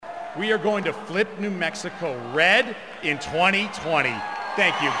We are going to flip New Mexico red in 2020.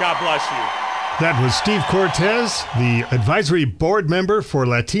 Thank you. God bless you. That was Steve Cortez, the advisory board member for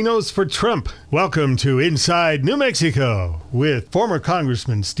Latinos for Trump. Welcome to Inside New Mexico with former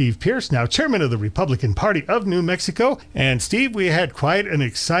Congressman Steve Pearce, now chairman of the Republican Party of New Mexico. And Steve, we had quite an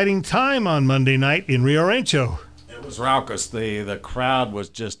exciting time on Monday night in Rio Rancho. It was raucous. The crowd was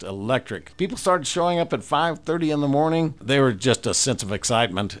just electric. People started showing up at 5:30 in the morning. They were just a sense of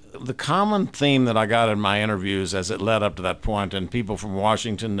excitement. The common theme that I got in my interviews as it led up to that point, and people from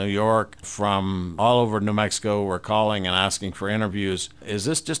Washington, New York, from all over New Mexico were calling and asking for interviews. Is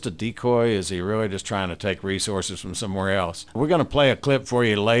this just a decoy? Is he really just trying to take resources from somewhere else? We're going to play a clip for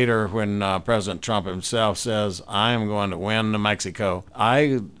you later when President Trump himself says, I am going to win New Mexico.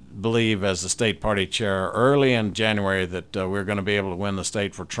 I believe as the state party chair early in January that we're going to be able to win the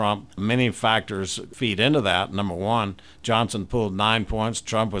state for Trump. Many factors feed into that. Number one, Johnson pulled 9 points.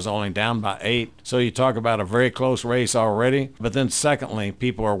 Trump was only down by 8. So you talk about a very close race already. But then secondly,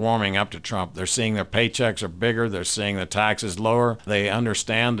 people are warming up to Trump. They're seeing their paychecks are bigger. They're seeing the taxes lower. They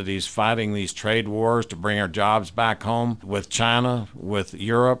understand that he's fighting these trade wars to bring our jobs back home with China, with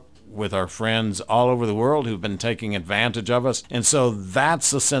Europe, with our friends all over the world who've been taking advantage of us. And so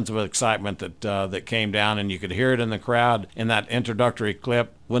that's the sense of excitement that came down, and you could hear it in the crowd in that introductory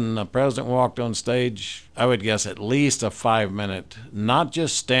clip. When the president walked on stage, I would guess at least a 5-minute, not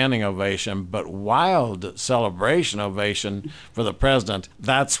just standing ovation, but wild celebration ovation for the president.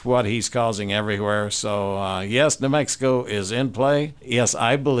 That's what he's causing everywhere. So yes, New Mexico is in play. Yes,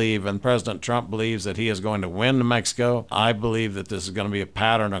 I believe, and President Trump believes, that he is going to win New Mexico. I believe that this is going to be a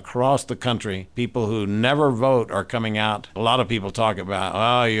pattern across the country. People who never vote are coming out. A lot of people talk about,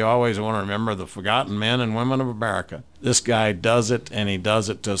 oh, you always want to remember the forgotten men and women of America. This guy does it, and he does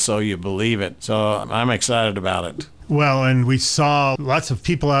it so you believe it. So I'm excited about it. Well, and we saw lots of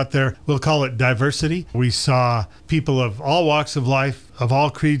people out there. We'll call it diversity. We saw people of all walks of life, of all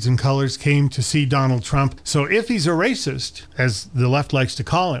creeds and colors, came to see Donald Trump. So if he's a racist, as the left likes to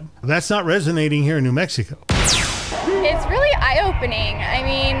call him, that's not resonating here in New Mexico. It's really eye-opening. I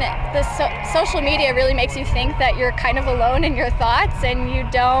mean, the social media really makes you think that you're kind of alone in your thoughts and you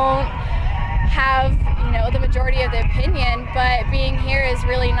don't have, the majority of the opinion, but being here is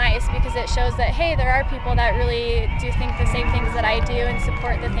really nice because it shows that, hey, there are people that really do think the same things that I do and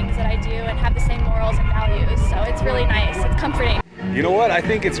support the things that I do and have the same morals and values. So it's really nice. It's comforting. You know what? I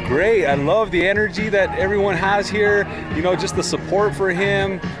think it's great. I love the energy that everyone has here, just the support for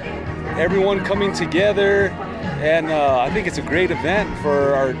him, everyone coming together. And I think it's a great event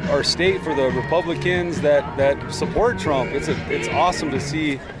for our state, for the Republicans that support Trump. It's awesome to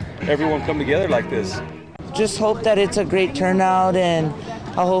see everyone come together like this. Just hope that it's a great turnout, and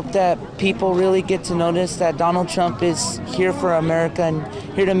I hope that people really get to notice that Donald Trump is here for America and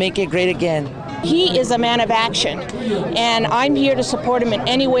here to make it great again. He is a man of action, and I'm here to support him in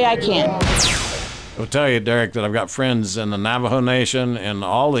any way I can. I'll tell you, Derek, that I've got friends in the Navajo Nation and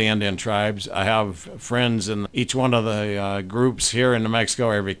all the Indian tribes. I have friends in each one of the groups here in New Mexico,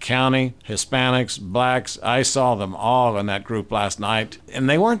 every county, Hispanics, blacks. I saw them all in that group last night. And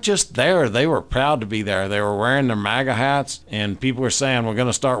they weren't just there. They were proud to be there. They were wearing their MAGA hats, and people were saying, we're going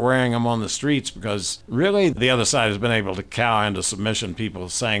to start wearing them on the streets, because really the other side has been able to cow into submission people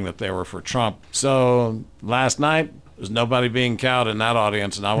saying that they were for Trump. So last night, there's nobody being cowed in that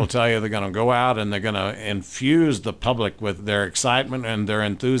audience, and I will tell you, they're going to go out and they're going to infuse the public with their excitement and their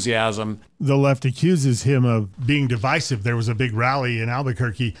enthusiasm. The left accuses him of being divisive. There was a big rally in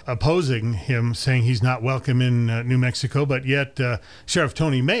Albuquerque opposing him, saying he's not welcome in New Mexico, but yet Sheriff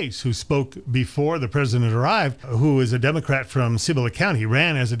Tony Mace, who spoke before the president arrived, who is a Democrat from Cibola County,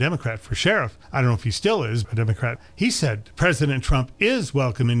 ran as a Democrat for sheriff. I don't know if he still is a Democrat. He said President Trump is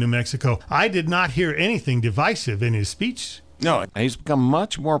welcome in New Mexico. I did not hear anything divisive in his speech. No, he's become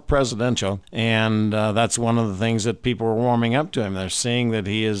much more presidential, and that's one of the things that people are warming up to him. They're seeing that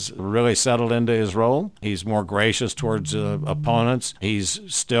he is really settled into his role. He's more gracious towards opponents. He's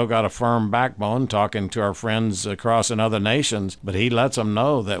still got a firm backbone, talking to our friends across in other nations, but he lets them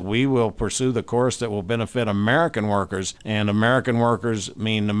know that we will pursue the course that will benefit American workers, and American workers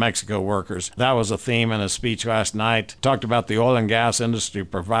mean New Mexico workers. That was a theme in his speech last night. Talked about the oil and gas industry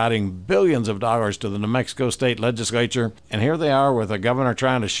providing billions of dollars to the New Mexico state legislature, and here here they are with a governor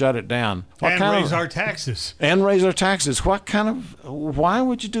trying to shut it down. And raise our taxes. And raise our taxes. Why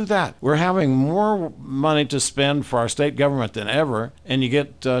would you do that? We're having more money to spend for our state government than ever, and you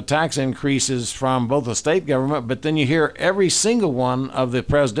get tax increases from both the state government, but then you hear every single one of the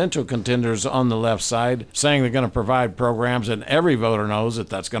presidential contenders on the left side saying they're going to provide programs, and every voter knows that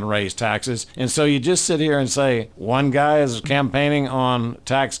that's going to raise taxes. And so you just sit here and say, one guy is campaigning on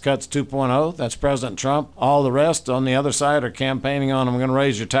tax cuts 2.0, that's President Trump. All the rest on the other side are campaigning on, I'm going to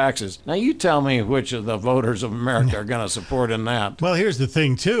raise your taxes. Now you tell me which of the voters of America are going to support in that. Well, here's the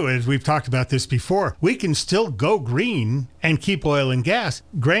thing, too, as we've talked about this before, we can still go green and keep oil and gas.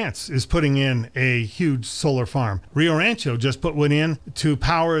 Grants is putting in a huge solar farm. Rio Rancho just put one in to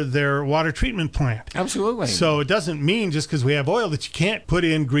power their water treatment plant. Absolutely. So it doesn't mean just because we have oil that you can't put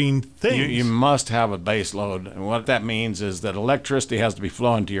in green things. You must have a base load. And what that means is that electricity has to be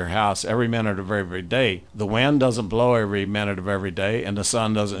flowing to your house every minute of every day. The wind doesn't blow every minute of every day, and the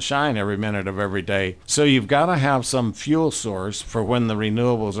sun doesn't shine every minute of every day. So you've got to have some fuel source for when the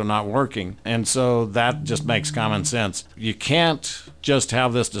renewables are not working. And so that just makes common sense. You can't just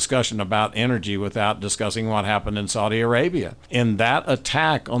have this discussion about energy without discussing what happened in Saudi Arabia. In that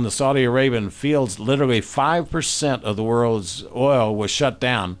attack on the Saudi Arabian fields, literally 5% of the world's oil was shut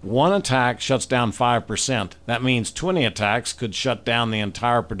down. One attack shuts down 5%. That means 20 attacks could shut down the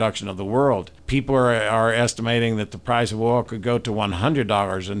entire production of the world. People are estimating that the price of oil could go to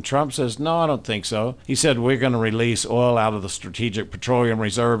 $100, and Trump says, no, I don't think so. He said, we're going to release oil out of the Strategic Petroleum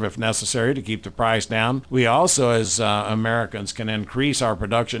Reserve if necessary to keep the price down. We also, as Americans, can increase our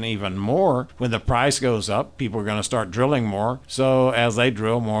production even more. When the price goes up, people are going to start drilling more. So as they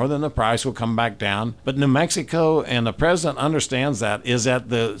drill more, then the price will come back down. But New Mexico, and the president understands that, is at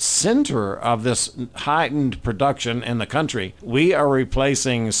the center of this heightened production in the country. We are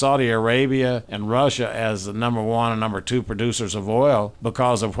replacing Saudi Arabia and Russia as the number one and number two producers of oil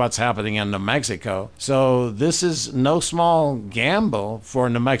because of what's happening in New Mexico. So this is no small gamble for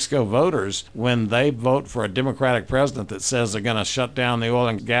New Mexico voters when they vote for a Democratic president that says they're going to shut down the oil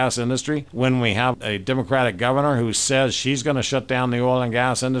and gas industry, when we have a Democratic governor who says she's going to shut down the oil and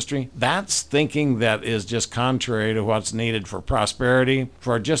gas industry. That's thinking that is just contrary to what's needed for prosperity,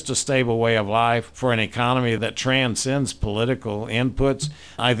 for just a stable way of life, for an economy that transcends political inputs.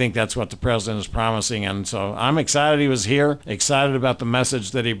 I think that's what the president is promising, and so I'm excited he was here, excited about the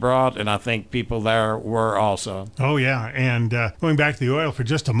message that he brought, and I think people there were also. Oh, yeah, and going back to the oil for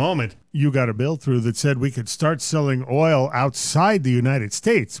just a moment, you got a bill through that said we could start selling oil outside the United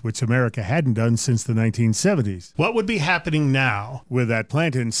States, which America hadn't done since the 1970s. What would be happening now with that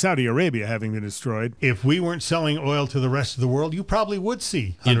plant in Saudi Arabia having been destroyed? If we weren't selling oil to the rest of the world, you probably would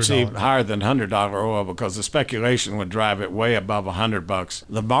see $100. You'd see higher than $100 oil because the speculation would drive it way above $100.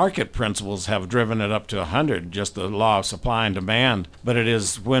 The market principles have driven it up to 100, just the law of supply and demand. But it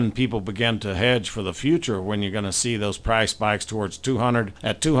is when people begin to hedge for the future when you're going to see those price spikes towards 200.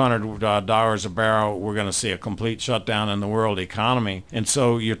 At $200 a barrel, we're going to see a complete shutdown in the world economy. And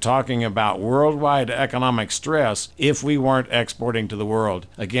so you're talking about worldwide economic stress if we weren't exporting to the world.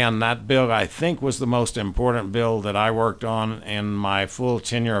 Again, that bill, I think, was the most important bill that I worked on in my full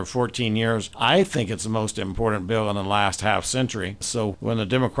tenure of 14 years. I think it's the most important bill in the last half century. So when the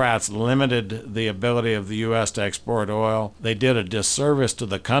Democrats limited the ability of the U.S. to export oil, they did a disservice to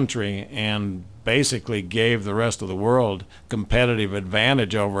the country and basically gave the rest of the world competitive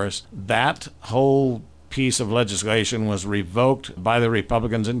advantage over us. That whole piece of legislation was revoked by the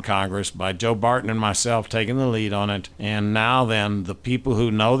Republicans in Congress, by Joe Barton and myself taking the lead on it. And now then, the people who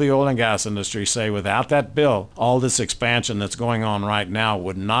know the oil and gas industry say without that bill, all this expansion that's going on right now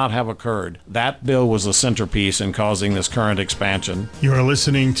would not have occurred. That bill was the centerpiece in causing this current expansion. You're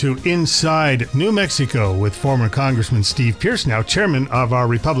listening to Inside New Mexico with former Congressman Steve Pearce, now chairman of our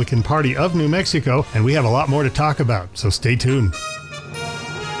Republican Party of New Mexico, and we have a lot more to talk about, so stay tuned.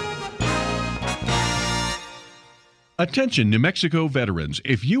 Attention, New Mexico veterans.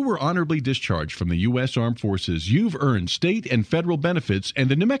 If you were honorably discharged from the U.S. Armed Forces, you've earned state and federal benefits, and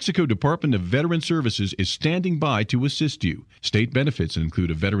the New Mexico Department of Veteran Services is standing by to assist you. State benefits include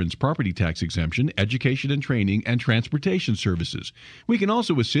a veteran's property tax exemption, education and training, and transportation services. We can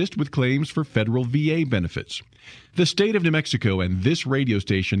also assist with claims for federal VA benefits. The state of New Mexico and this radio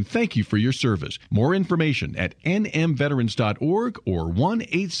station thank you for your service. More information at nmveterans.org or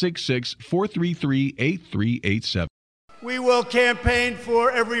 1-866-433-8387. We will campaign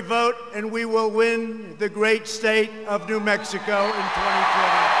for every vote, and we will win the great state of New Mexico in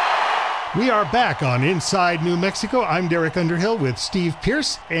 2020. We are back on Inside New Mexico. I'm Derek Underhill with Steve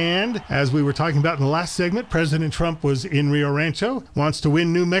Pearce. And as we were talking about in the last segment, President Trump was in Rio Rancho, wants to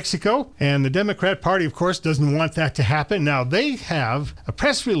win New Mexico. And the Democrat Party, of course, doesn't want that to happen. Now, they have a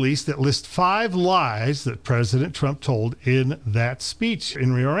press release that lists 5 lies that President Trump told in that speech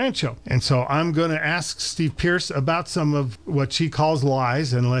in Rio Rancho. And so I'm going to ask Steve Pearce about some of what she calls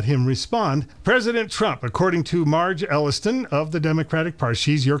lies and let him respond. President Trump, according to Marge Elliston of the Democratic Party,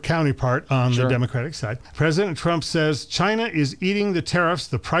 she's your counterpart on the Democratic side. President Trump says China is eating the tariffs.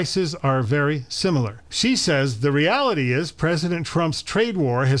 The prices are very similar. She says the reality is President Trump's trade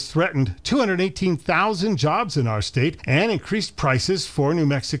war has threatened 218,000 jobs in our state and increased prices for New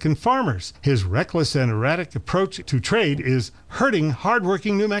Mexican farmers. His reckless and erratic approach to trade is hurting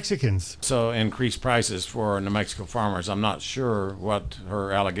hardworking New Mexicans. So increased prices for New Mexico farmers. I'm not sure what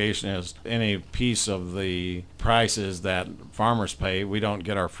her allegation is. Any piece of the prices that farmers pay, we don't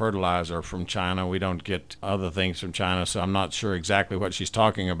get our fertilizer from China. We don't get other things from China. So I'm not sure exactly what she's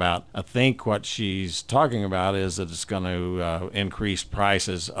talking about. I think what she's talking about is that it's going to increase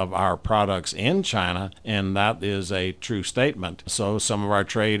prices of our products in China, and that is a true statement. So some of our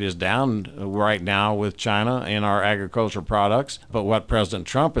trade is down right now with China in our agriculture products. But what President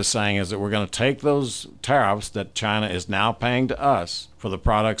Trump is saying is that we're going to take those tariffs that China is now paying to us for the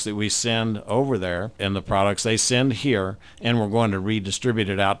products that we send over there and the products they send here, and we're going to redistribute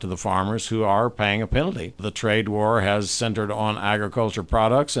it out to the farmers who are paying a penalty. The trade war has centered on agriculture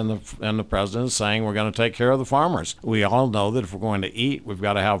products, and the president is saying we're going to take care of the farmers. We all know that if we're going to eat, we've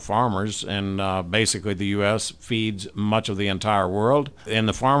got to have farmers, and basically the U.S. feeds much of the entire world, and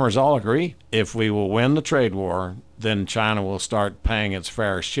the farmers all agree. If we will win the trade war, then China will start paying its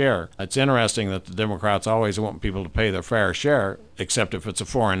fair share. It's interesting that the Democrats always want people to pay their fair share, except if it's a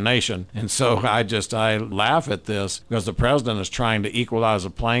foreign nation. And so I laugh at this because the president is trying to equalize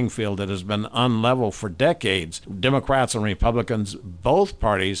a playing field that has been unlevel for decades. Democrats and Republicans, both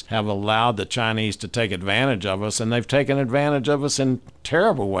parties, have allowed the Chinese to take advantage of us, and they've taken advantage of us in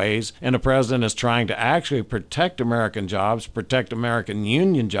terrible ways. And the president is trying to actually protect American jobs, protect American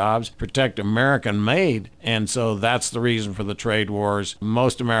union jobs, protect American made. And so that's the reason for the trade wars.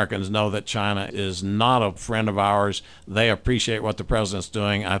 Most Americans know that China is not a friend of ours. They appreciate what the president's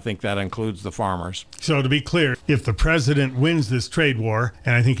doing. I think that includes the farmers. So to be clear, if the president wins this trade war,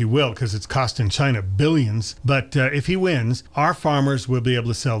 and I think he will because it's costing China billions, but if he wins, our farmers will be able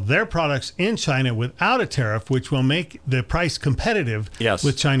to sell their products in China without a tariff, which will make the price competitive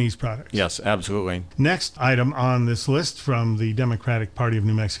with Chinese products. Yes, absolutely. Next item on this list from the Democratic Party of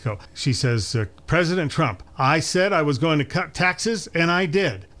New Mexico. She says, President Trump, I said I was going to cut taxes, and I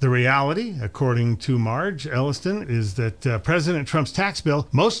did. The reality, according to Marge Elliston, is that President Trump's tax bill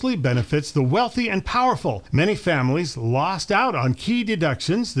mostly benefits the wealthy and powerful. Many families lost out on key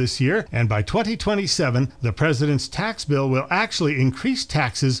deductions this year, and by 2027, the president's tax bill will actually increase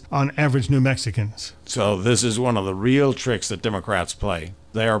taxes on average New Mexicans. So this is one of the real tricks that Democrats play.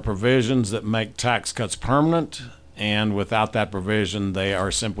 There are provisions that make tax cuts permanent, and without that provision, they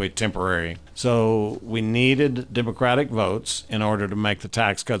are simply temporary. So we needed Democratic votes in order to make the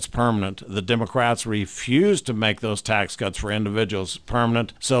tax cuts permanent. The Democrats refused to make those tax cuts for individuals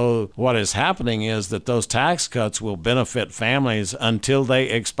permanent. So what is happening is that those tax cuts will benefit families until they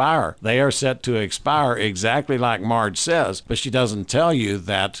expire. They are set to expire exactly like Marge says, but she doesn't tell you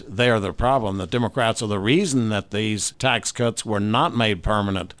that they are the problem. The Democrats are the reason that these tax cuts were not made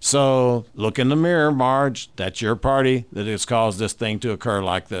permanent. So look in the mirror, Marge. That's your party that has caused this thing to occur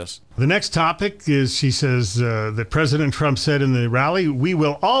like this. The next topic is, she says, that President Trump said in the rally, we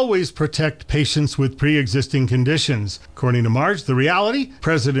will always protect patients with pre-existing conditions. According to Marge, the reality,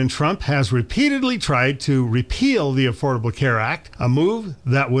 President Trump has repeatedly tried to repeal the Affordable Care Act, a move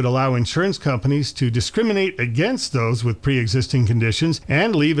that would allow insurance companies to discriminate against those with pre-existing conditions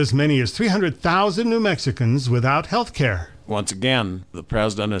and leave as many as 300,000 New Mexicans without health care. Once again, the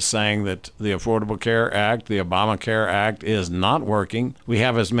president is saying that the Affordable Care Act, the Obamacare Act, is not working. We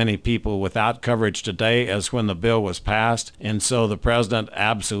have as many people without coverage today as when the bill was passed, and so the president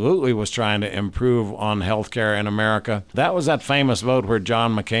absolutely was trying to improve on health care in America. That was that famous vote where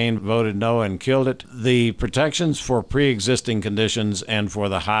John McCain voted no and killed it. The protections for pre-existing conditions and for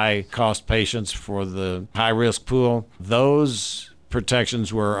the high-cost patients, for the high-risk pool, those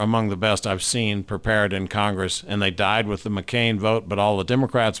protections were among the best I've seen prepared in Congress, and they died with the McCain vote, but all the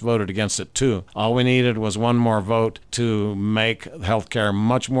Democrats voted against it too. All we needed was one more vote to make health care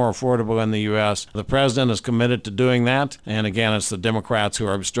much more affordable in the U.S. The president is committed to doing that, and again, it's the Democrats who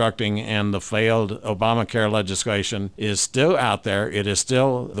are obstructing, and the failed Obamacare legislation is still out there. It is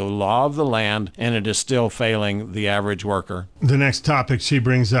still the law of the land, and it is still failing the average worker. The next topic she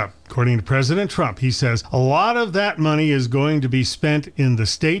brings up. According to President Trump, he says a lot of that money is going to be spent in the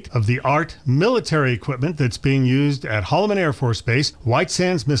state-of-the-art military equipment that's being used at Holloman Air Force Base, White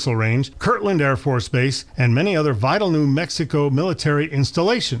Sands Missile Range, Kirtland Air Force Base, and many other vital New Mexico military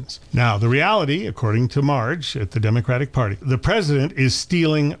installations. Now, the reality, according to Marge at the Democratic Party, the president is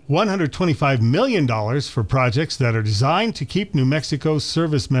stealing $125 million for projects that are designed to keep New Mexico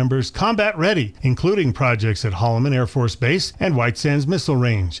service members combat ready, including projects at Holloman Air Force Base and White Sands Missile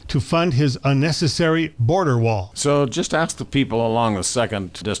Range, to fund his unnecessary border wall. So just ask the people along the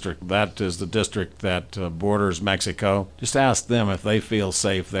 2nd District, that is the district that borders Mexico, just ask them if they feel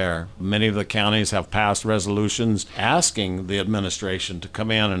safe there. Many of the counties have passed resolutions asking the administration to come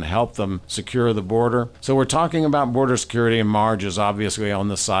in and help them secure the border. So we're talking about border security, and Marge is obviously on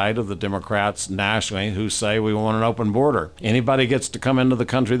the side of the Democrats nationally who say we want an open border. Anybody gets to come into the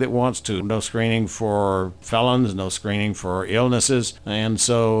country that wants to. No screening for felons, no screening for illnesses, and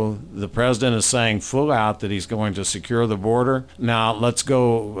so the president is saying full out that he's going to secure the border. Now, let's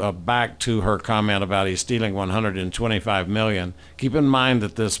go back to her comment about he's stealing $125 million. Keep in mind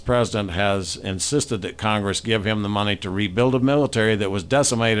that this president has insisted that Congress give him the money to rebuild a military that was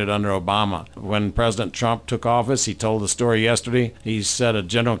decimated under Obama. When President Trump took office, he told the story yesterday. He said a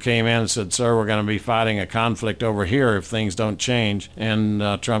general came in and said, "Sir, we're going to be fighting a conflict over here if things don't change."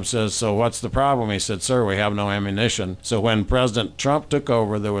 And Trump says, "So what's the problem?" He said, "Sir, we have no ammunition." So when President Trump took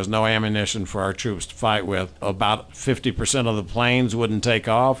over, there was no ammunition for our troops to fight with. About 50% of the planes wouldn't take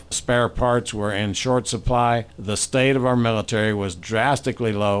off. Spare parts were in short supply. The state of our military was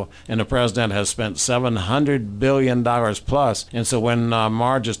drastically low, and the president has spent $700 billion plus. And so when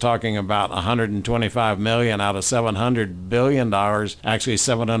Marge is talking about $125 million out of $700 billion, actually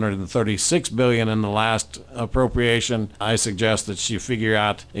 $736 billion in the last appropriation, I suggest that she figure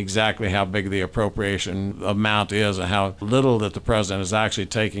out exactly how big the appropriation amount is and how little that the president is actually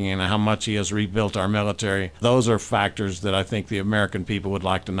taking and how much he has rebuilt our military. Those are factors that I think the American people would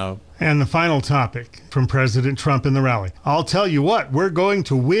like to know. And the final topic from President Trump in the rally. I'll tell you what, we're going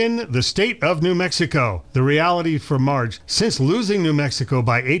to win the state of New Mexico. The reality for Marge, since losing New Mexico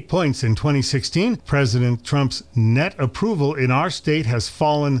by 8 points in 2016, President Trump's net approval in our state has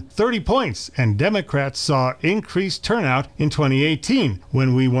fallen 30 points, and Democrats saw increased turnout in 2018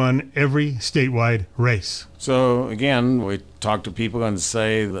 when we won every statewide race. So again, we talk to people and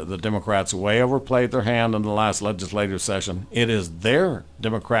say that the Democrats way overplayed their hand in the last legislative session. It is their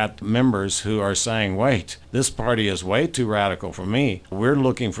Democrat members who are saying, wait, this party is way too radical for me. We're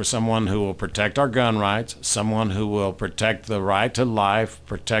looking for someone who will protect our gun rights, someone who will protect the right to life,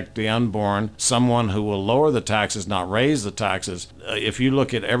 protect the unborn, someone who will lower the taxes, not raise the taxes. If you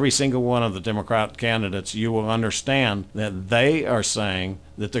look at every single one of the Democrat candidates, you will understand that they are saying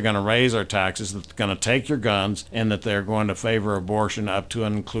that they're going to raise our taxes, that they're going to take your guns, and that they're going to favor abortion up to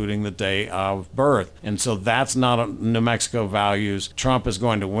and including the day of birth. And so that's not New Mexico values. Trump is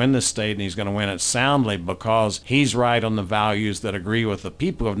going to win this state, and he's going to win it soundly because he's right on the values that agree with the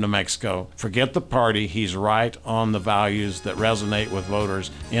people of New Mexico. Forget the party. He's right on the values that resonate with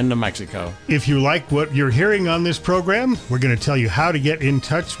voters in New Mexico. If you like what you're hearing on this program, we're going to tell you how to get in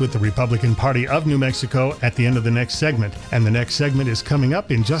touch with the Republican Party of New Mexico at the end of the next segment. And the next segment is coming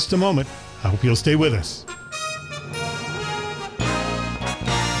up in just a moment. I hope you'll stay with us.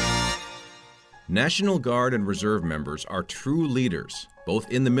 National Guard and Reserve members are true leaders, both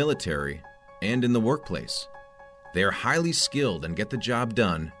in the military and in the workplace. They are highly skilled and get the job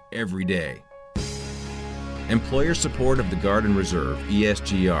done every day. Employer support of the Guard and Reserve,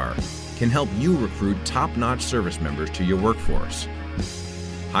 ESGR, can help you recruit top-notch service members to your workforce.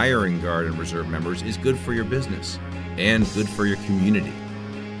 Hiring Guard and Reserve members is good for your business and good for your community.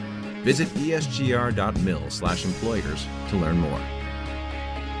 Visit esgr.mil/employers to learn more.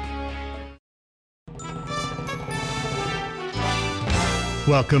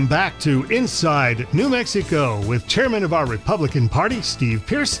 Welcome back to Inside New Mexico with Chairman of our Republican Party, Steve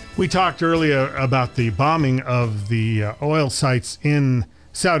Pearce. We talked earlier about the bombing of the oil sites in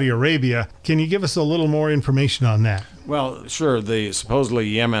Saudi Arabia. Can you give us a little more information on that? Well, sure. Supposedly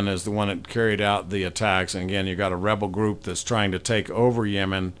Yemen is the one that carried out the attacks. And again, you've got a rebel group that's trying to take over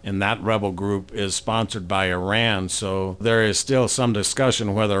Yemen, and that rebel group is sponsored by Iran. So there is still some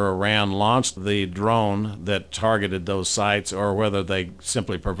discussion whether Iran launched the drone that targeted those sites or whether they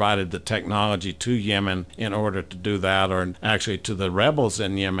simply provided the technology to Yemen in order to do that, or actually to the rebels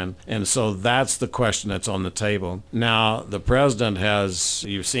in Yemen. And so that's the question that's on the table. Now, the president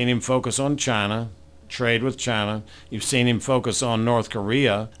you've seen him focus on China, trade with China. You've seen him focus on North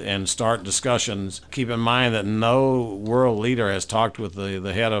Korea and start discussions. Keep in mind that no world leader has talked with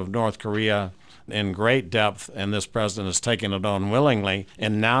the head of North Korea in great depth, and this president has taken it on willingly.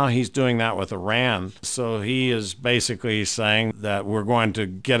 And now he's doing that with Iran. So he is basically saying that we're going to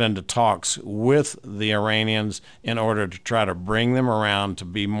get into talks with the Iranians in order to try to bring them around to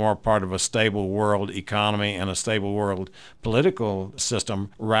be more part of a stable world economy and a stable world political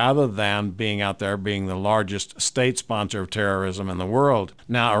system, rather than being out there being the largest state sponsor of terrorism in the world.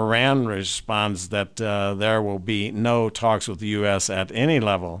 Now, Iran responds that there will be no talks with the U.S. at any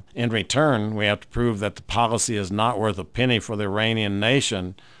level. In return, we have to prove that the policy is not worth a penny for the Iranian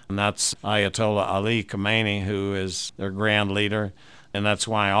nation, and that's Ayatollah Ali Khamenei, who is their grand leader. And that's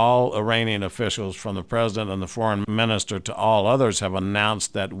why all Iranian officials, from the president and the foreign minister to all others, have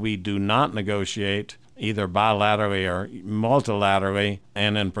announced that we do not negotiate either bilaterally or multilaterally,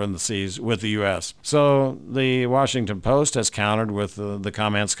 and in parentheses, with the U.S. So the Washington Post has countered with the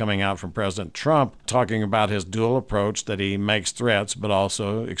comments coming out from President Trump, talking about his dual approach, that he makes threats but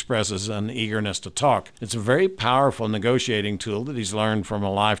also expresses an eagerness to talk. It's a very powerful negotiating tool that he's learned from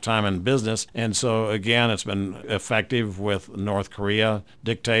a lifetime in business. And so, again, it's been effective with North Korea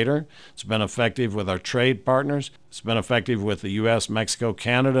dictator. It's been effective with our trade partners. It's been effective with the U.S.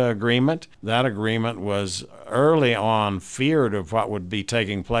 Mexico-Canada agreement. That agreement was early on feared of what would be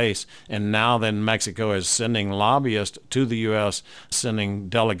taking place, and now then Mexico is sending lobbyists to the U.S., sending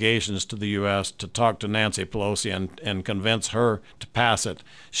delegations to the U.S. to talk to Nancy Pelosi and convince her to pass it.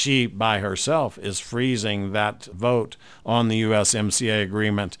 She, by herself, is freezing that vote on the USMCA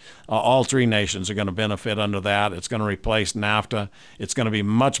agreement. All three nations are going to benefit under that. It's going to replace NAFTA. It's going to be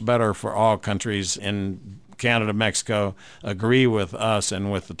much better for all countries in Canada, Mexico, agree with us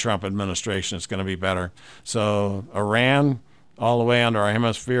and with the Trump administration. It's going to be better. So Iran, all the way under our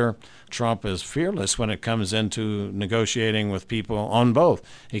hemisphere, Trump is fearless when it comes into negotiating with people on both.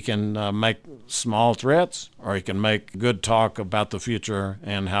 He can make small threats, or he can make good talk about the future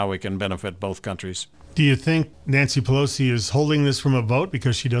and how we can benefit both countries. Do you think Nancy Pelosi is holding this from a vote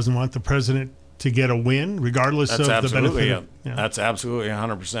because she doesn't want the president to get a win, regardless of the benefit? Yeah. That's absolutely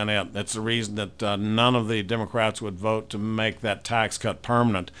 100% it. That's the reason that none of the Democrats would vote to make that tax cut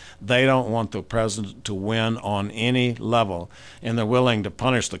permanent. They don't want the president to win on any level, and they're willing to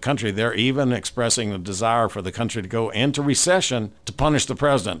punish the country. They're even expressing the desire for the country to go into recession to punish the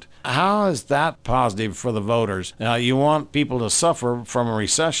president. How is that positive for the voters? Now, you want people to suffer from a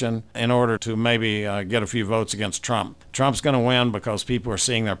recession in order to maybe get a few votes against Trump. Trump's going to win because people are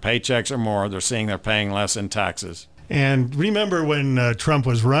seeing their paychecks are more. They're seeing they're paying less in taxes. And remember when Trump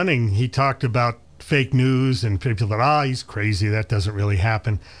was running, he talked about fake news, and people thought, he's crazy. That doesn't really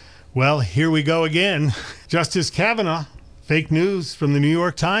happen. Well, here we go again. Justice Kavanaugh, fake news from the New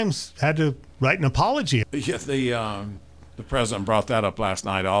York Times, had to write an apology. Yeah, the president brought that up last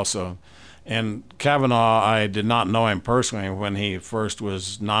night also. And Kavanaugh, I did not know him personally when he first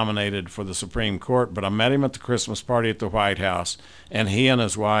was nominated for the Supreme Court, but I met him at the Christmas party at the White House, and he and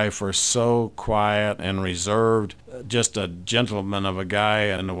his wife are so quiet and reserved, just a gentleman of a guy,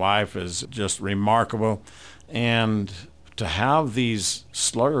 and the wife is just remarkable. And to have these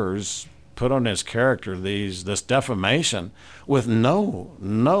slurs put on his character, this defamation, with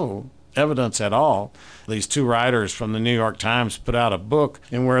no evidence at all. These two writers from the New York Times put out a book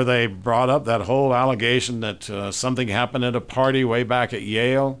in where they brought up that whole allegation that something happened at a party way back at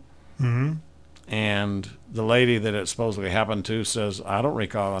Yale. Mm-hmm. And the lady that it supposedly happened to says, I don't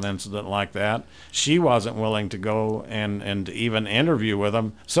recall an incident like that. She wasn't willing to go and even interview with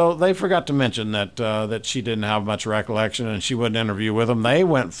them. So they forgot to mention that she didn't have much recollection and she wouldn't interview with them. They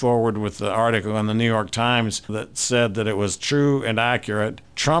went forward with the article in the New York Times that said that it was true and accurate.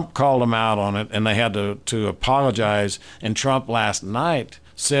 Trump called them out on it, and they had to apologize. And Trump last night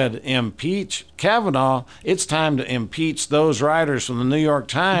said, impeach Kavanaugh. It's time to impeach those writers from the New York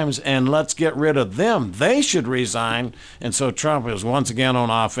Times, and let's get rid of them. They should resign. And so Trump is once again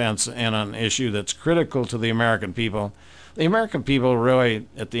on offense in an issue that's critical to the American people. The American people really,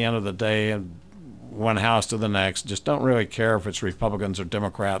 at the end of the day, one house to the next, just don't really care if it's Republicans or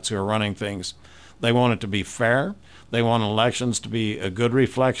Democrats who are running things. They want it to be fair. They want elections to be a good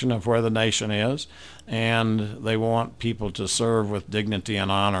reflection of where the nation is, and they want people to serve with dignity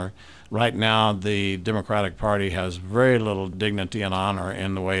and honor. Right now, the Democratic Party has very little dignity and honor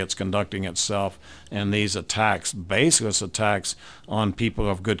in the way it's conducting itself, and these attacks, baseless attacks on people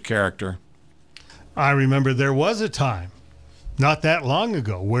of good character. I remember there was a time, not that long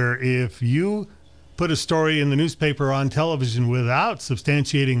ago, where if you put a story in the newspaper on television without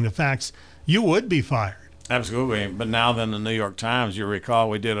substantiating the facts, you would be fired. Absolutely. But now then, the New York Times, you recall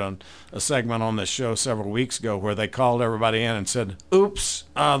we did a segment on this show several weeks ago where they called everybody in and said, oops,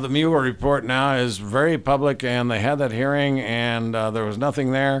 the Mueller report now is very public, and they had that hearing, and there was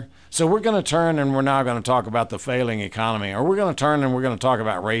nothing there. So we're going to turn, and we're now going to talk about the failing economy, or we're going to turn and we're going to talk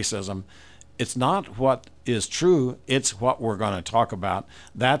about racism. It's not what is true, it's what we're going to talk about.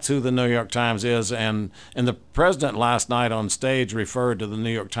 That's who the New York Times is. And the president last night on stage referred to the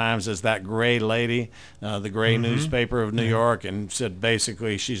New York Times as that gray lady, the gray newspaper of New York, and said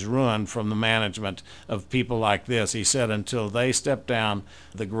basically she's ruined from the management of people like this. He said until they step down,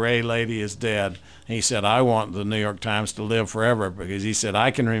 the gray lady is dead. He said, I want the New York Times to live forever, because he said, I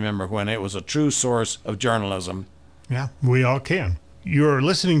can remember when it was a true source of journalism. Yeah, we all can. You're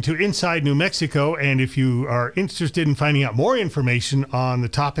listening to Inside New Mexico, and if you are interested in finding out more information on the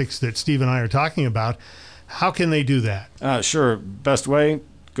topics that Steve and I are talking about, how can they do that? Sure. Best way,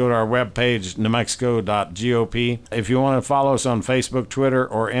 go to our webpage, newmexico.gop. If you want to follow us on Facebook, Twitter,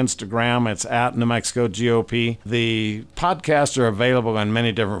 or Instagram, it's at New Mexico GOP. The podcasts are available in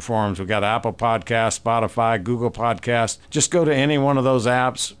many different forms. We've got Apple Podcasts, Spotify, Google Podcasts. Just go to any one of those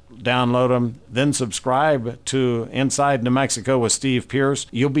apps, download them, then subscribe to Inside New Mexico with Steve Pearce.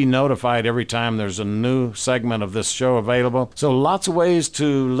 You'll be notified every time there's a new segment of this show available. So lots of ways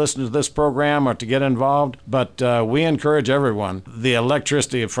to listen to this program or to get involved, but we encourage everyone. The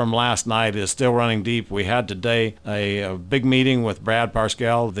electricity from last night is still running deep. We had today a big meeting with Brad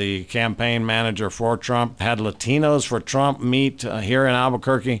Parscale, the campaign manager for Trump. Had Latinos for Trump meet here in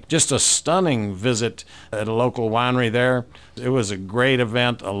Albuquerque. Just a stunning visit at a local winery there. It was a great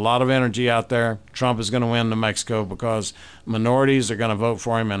event, a lot of energy out there. Trump is going to win New Mexico because minorities are going to vote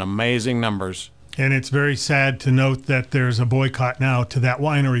for him in amazing numbers. And it's very sad to note that there's a boycott now to that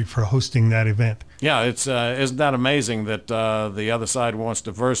winery for hosting that event. Yeah, it's isn't that amazing that the other side wants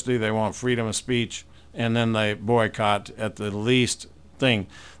diversity, they want freedom of speech, and then they boycott at the least thing.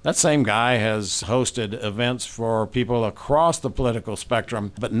 That same guy has hosted events for people across the political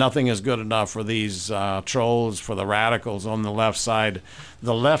spectrum, but nothing is good enough for these trolls, for the radicals on the left side.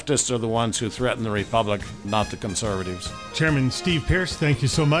 The leftists are the ones who threaten the republic, not the conservatives. Chairman Steve Pearce, thank you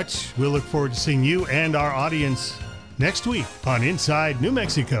so much. We'll look forward to seeing you and our audience next week on Inside New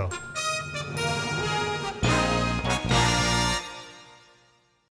Mexico.